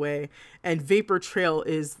kind of way, and Vapor Trail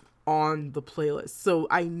is on the playlist. So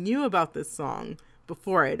I knew about this song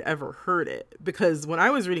before I'd ever heard it, because when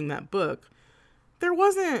I was reading that book,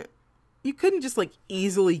 you couldn't just, like,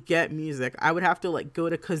 easily get music. I would have to, like,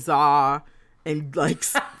 go to Kazaa and, like...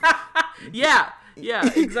 yeah,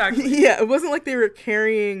 exactly. Yeah, it wasn't like they were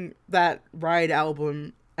carrying that Ride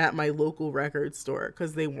album at my local record store,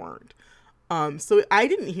 because they weren't. So I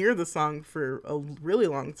didn't hear the song for a really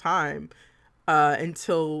long time,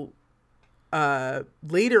 until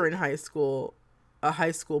later in high school, a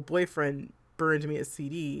high school boyfriend burned me a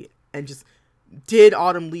CD and just did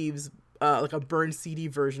Autumn Leaves, like a burned CD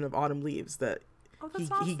version of Autumn Leaves that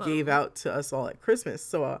he gave out to us all at Christmas.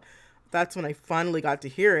 So that's when I finally got to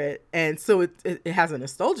hear it. And so it has a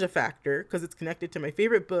nostalgia factor because it's connected to my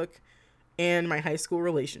favorite book and my high school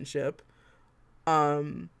relationship.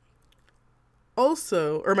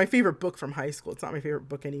 Also, or my favorite book from high school. It's not my favorite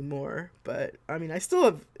book anymore, but I mean, I still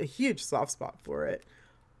have a huge soft spot for it.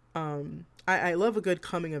 I love a good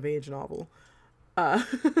coming of age novel,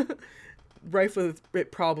 rife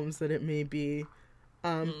with problems that it may be.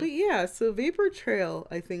 But yeah, so Vapor Trail,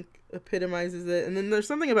 I think, epitomizes it. And then there's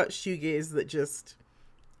something about shoegaze that just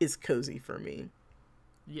is cozy for me.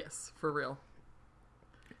 Yes, for real.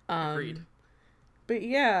 Agreed. But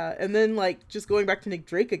yeah, and then like just going back to Nick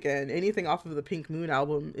Drake again, anything off of the Pink Moon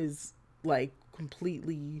album is like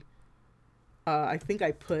completely. I think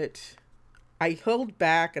I held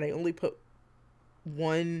back and I only put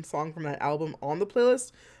one song from that album on the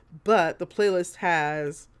playlist, but the playlist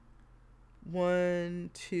has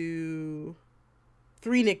 1, 2,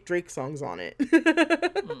 3 Nick Drake songs on it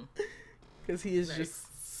because he is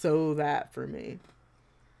just so that for me.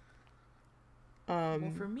 Well,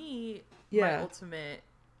 for me, my ultimate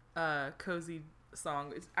cozy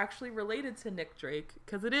song is actually related to Nick Drake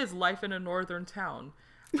because it is "Life in a Northern Town."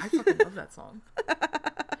 I fucking love that song.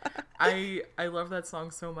 I love that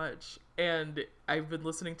song so much, and I've been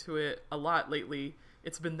listening to it a lot lately.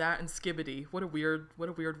 It's been that and Skibbity. What a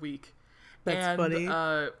weird week. That's funny.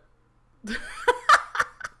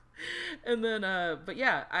 And then, but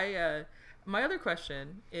yeah, my other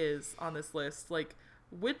question is on this list, like,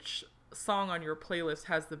 which song on your playlist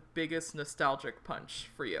has the biggest nostalgic punch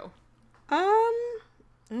for you? Oh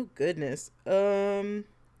goodness.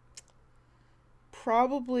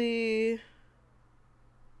 Probably.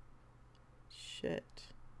 Shit.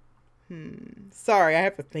 Sorry, I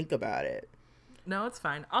have to think about it. No, it's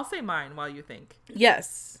fine. I'll say mine while you think.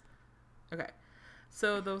 Yes. Okay.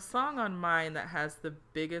 So the song on mine that has the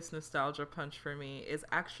biggest nostalgia punch for me is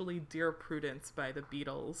actually Dear Prudence by the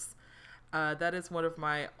Beatles. That is one of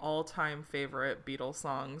my all-time favorite Beatles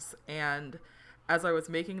songs. And as I was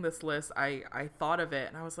making this list, I thought of it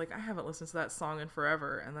and I was like, I haven't listened to that song in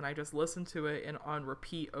forever. And then I just listened to it on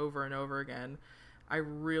repeat over and over again. I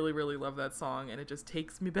really, really love that song, and it just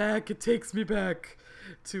takes me back. It takes me back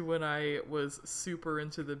to when I was super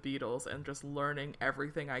into the Beatles and just learning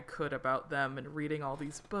everything I could about them and reading all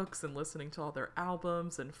these books and listening to all their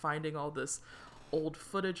albums and finding all this old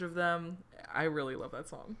footage of them. I really love that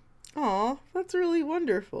song. Aw, that's really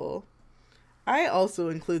wonderful. I also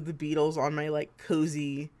include the Beatles on my, like,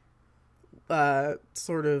 cozy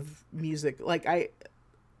sort of music. Like,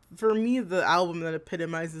 for me, the album that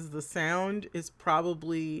epitomizes the sound is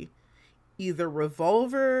probably either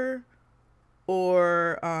Revolver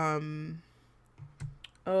or,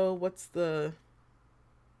 what's the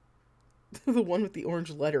one with the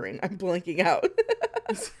orange lettering? I'm blanking out.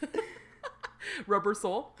 Rubber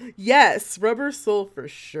Soul? Yes, Rubber Soul for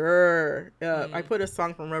sure. I put a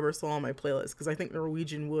song from Rubber Soul on my playlist because I think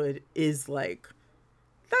Norwegian Wood is like,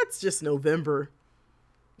 that's just November.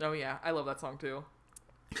 Oh yeah, I love that song too.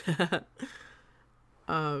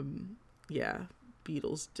 Yeah,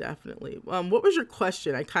 Beatles definitely. What was your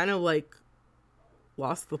question? I kind of like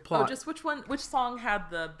lost the plot. Oh, just which song had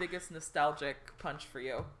the biggest nostalgic punch for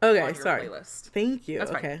you? Okay, on your sorry. Playlist? Thank you.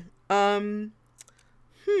 That's okay. Fine.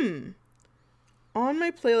 On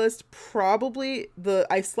my playlist, probably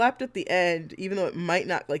I slapped at the end, even though it might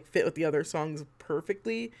not like fit with the other songs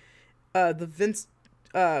perfectly. The Vince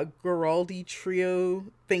Guaraldi Trio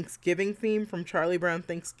Thanksgiving theme from Charlie Brown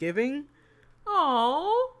Thanksgiving.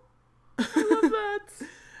 Oh, I love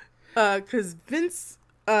that. Because Vince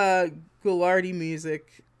Guaraldi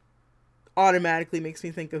music automatically makes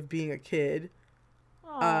me think of being a kid.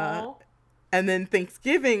 Oh. And then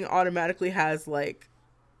Thanksgiving automatically has like,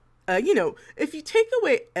 if you take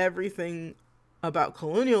away everything about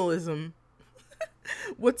colonialism,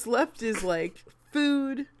 what's left is like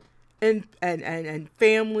food and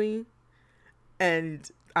family, and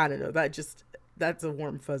I don't know, that's a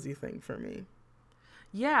warm fuzzy thing for me.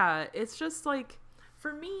 Yeah, it's just like,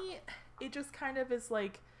 for me, it just kind of is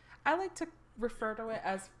like, I like to refer to it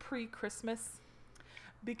as pre-Christmas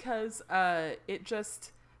because it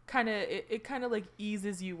just kind of it kind of like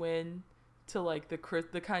eases you in to like the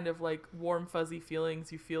kind of like warm fuzzy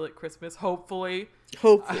feelings you feel at Christmas, hopefully.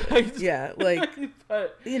 Yeah, like,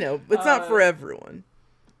 but it's not for everyone.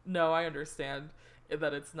 No, I understand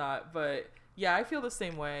that it's not, but yeah, I feel the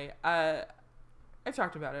same way. I've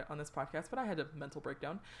talked about it on this podcast, but I had a mental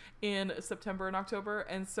breakdown in September and October.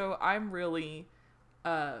 And so I'm really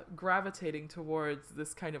gravitating towards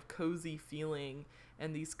this kind of cozy feeling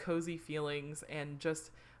and these cozy feelings and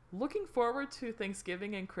just looking forward to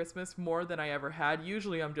Thanksgiving and Christmas more than I ever had.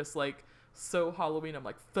 Usually I'm just like so Halloween. I'm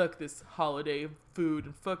like, fuck this holiday food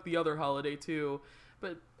and fuck the other holiday too.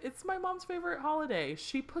 But it's my mom's favorite holiday.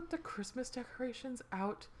 She put the Christmas decorations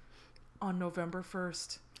out on November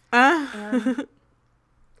 1st. And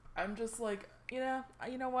I'm just like, you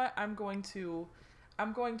know what? I'm going to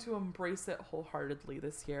embrace it wholeheartedly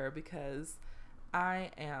this year because I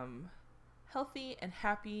am healthy and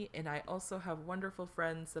happy, and I also have wonderful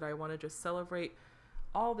friends that I want to just celebrate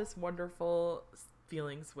all this wonderful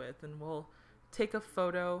feelings with. And we'll take a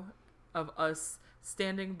photo of us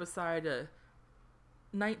standing beside a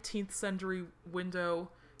 19th century window,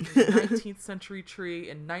 19th century tree,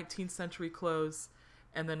 and 19th century clothes,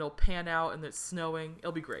 and then it'll pan out and it's snowing.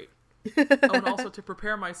 It'll be great. Oh, and also to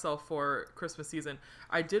prepare myself for Christmas season,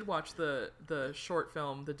 I did watch the short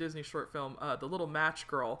film, the Disney short film, The Little Match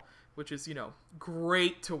Girl, which is,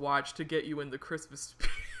 great to watch to get you in the Christmas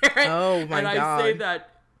spirit. Oh my God. I say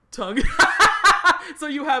that tongue. So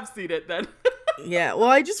you have seen it then. Yeah, well,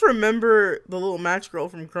 I just remember The Little Match Girl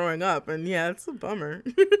from growing up, and yeah, it's a bummer.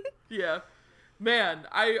 Yeah. Man,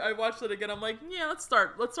 I watched it again. I'm like, yeah, let's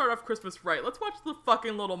start off Christmas right. Let's watch the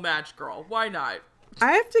fucking Little Match Girl. Why not?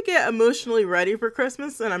 I have to get emotionally ready for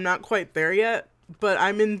Christmas, and I'm not quite there yet, but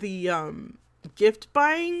I'm in the gift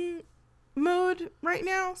buying mode right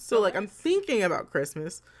now. So, I'm thinking about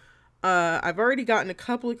Christmas. I've already gotten a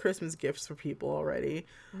couple of Christmas gifts for people already.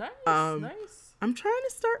 Nice. I'm trying to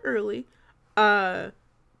start early. But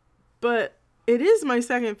it is my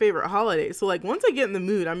second favorite holiday. So, once I get in the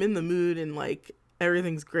mood, I'm in the mood and,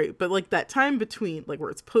 everything's great. But, that time between, where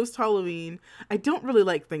it's post-Halloween, I don't really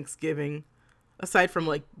like Thanksgiving. Aside from,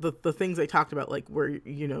 the things I talked about, where,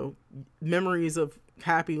 memories of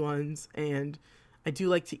happy ones. And I do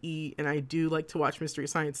like to eat, and I do like to watch Mystery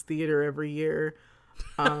Science Theater every year.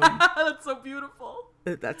 That's so beautiful.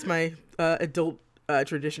 That's my adult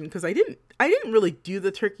tradition, because I didn't really do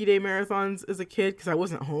the Turkey Day marathons as a kid because I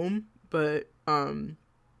wasn't home. But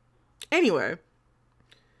anyway,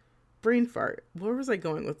 brain fart. Where was I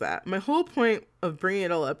going with that? My whole point of bringing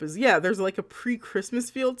it all up is, there's a pre-Christmas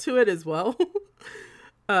feel to it as well.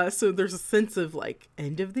 So there's a sense of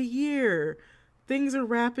end of the year, things are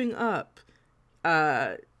wrapping up,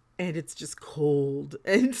 and it's just cold,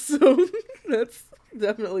 and so that's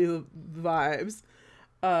definitely the vibes.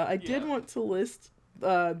 I did want to list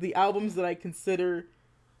the albums that I consider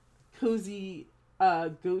cozy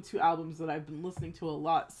go-to albums that I've been listening to a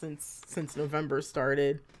lot since November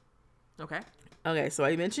started. Okay, so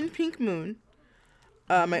I mentioned Pink Moon.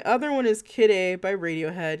 My other one is Kid A by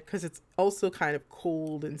Radiohead, because it's also kind of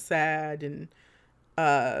cold and sad, and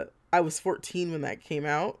I was 14 when that came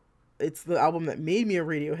out. It's the album that made me a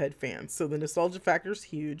Radiohead fan, so the nostalgia factor is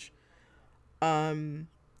huge. Nirvana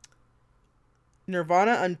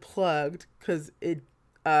Unplugged, because it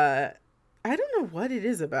I don't know what it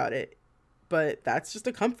is about it, but that's just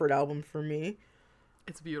a comfort album for me.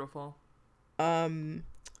 It's beautiful.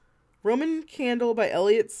 Roman Candle by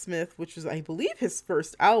Elliott Smith, which was, I believe, his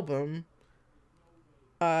first album.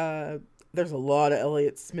 There's a lot of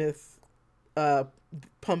Elliott Smith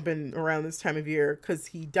pumping around this time of year, because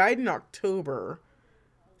he died in October.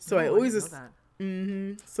 So I always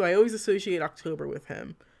so I always associate October with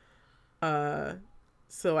him.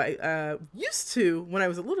 So I used to, when I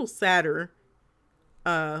was a little sadder,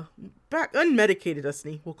 back unmedicated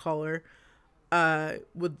Destiny, we'll call her,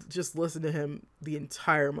 would just listen to him the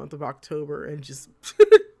entire month of October and just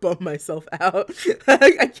bum myself out.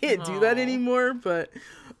 I can't do that anymore, but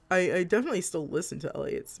I definitely still listen to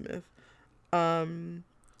Elliott Smith. And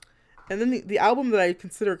then the album that I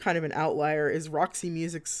consider kind of an outlier is Roxy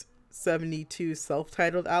Music's 72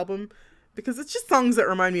 self-titled album, because it's just songs that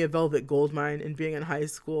remind me of Velvet Goldmine and being in high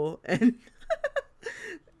school, and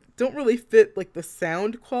don't really fit the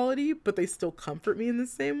sound quality, but they still comfort me in the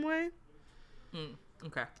same way.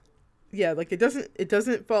 Okay. Yeah, it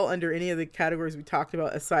doesn't fall under any of the categories we talked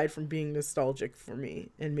about, aside from being nostalgic for me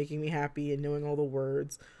and making me happy and knowing all the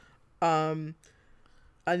words.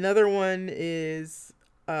 Another one is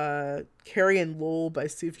Carrie and Lowell by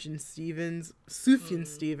Sufjan Stevens,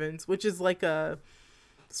 which is a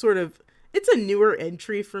sort of, it's a newer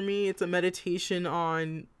entry for me. It's a meditation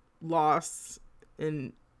on loss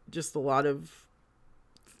and just a lot of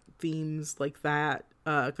themes like that,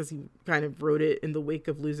 because he kind of wrote it in the wake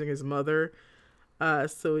of losing his mother.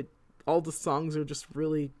 So all the songs are just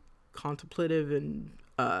really contemplative and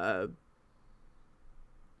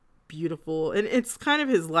beautiful. And it's kind of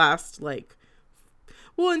his last, like,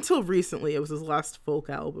 well, until recently, it was his last folk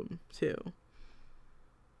album, too.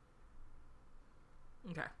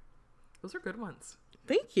 Okay. Those are good ones.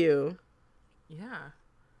 Thank you. Yeah.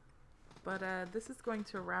 But this is going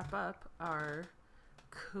to wrap up our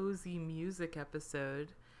cozy music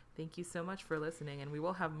episode. Thank you so much for listening, and we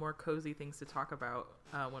will have more cozy things to talk about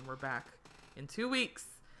when we're back in 2 weeks.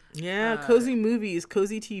 Yeah, cozy movies,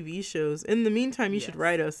 cozy TV shows. In the meantime, you should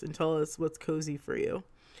write us and tell us what's cozy for you.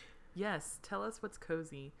 Yes, tell us what's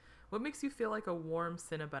cozy. What makes you feel like a warm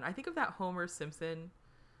Cinnabon? I think of that Homer Simpson,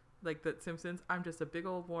 like the Simpsons. I'm just a big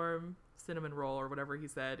old warm cinnamon roll, or whatever he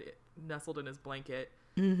said, nestled in his blanket.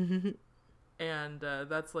 And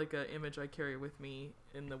that's like an image I carry with me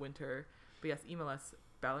in the winter. But yes, email us,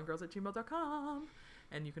 battlinggirls@gmail.com.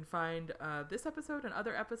 And you can find this episode and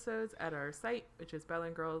other episodes at our site, which is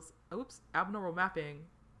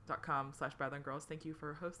abnormalmapping.com/battlinggirls. Thank you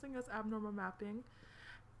for hosting us, Abnormal Mapping.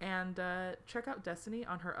 And check out Destiny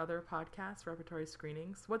on her other podcast, Repertory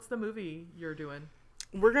Screenings. What's the movie you're doing?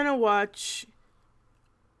 We're going to watch,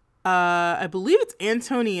 I believe it's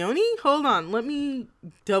Antonioni. Hold on, let me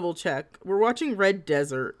double check. We're watching Red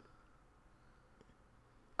Desert.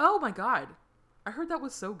 Oh my God. I heard that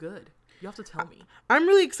was so good. You have to tell me. I'm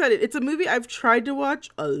really excited. It's a movie I've tried to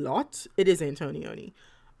watch a lot. It is Antonioni.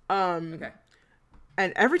 Okay.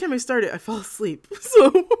 And every time I start it, I fall asleep.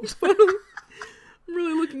 So I'm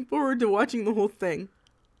really looking forward to watching the whole thing.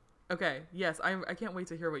 Okay. Yes, I can't wait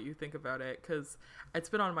to hear what you think about it, because it's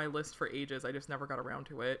been on my list for ages. I just never got around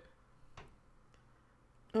to it.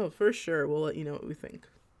 Oh, for sure. We'll let you know what we think.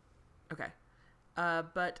 Okay.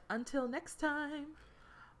 But until next time.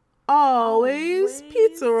 Always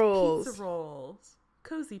pizza rolls. Pizza rolls.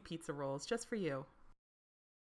 Cozy pizza rolls just for you.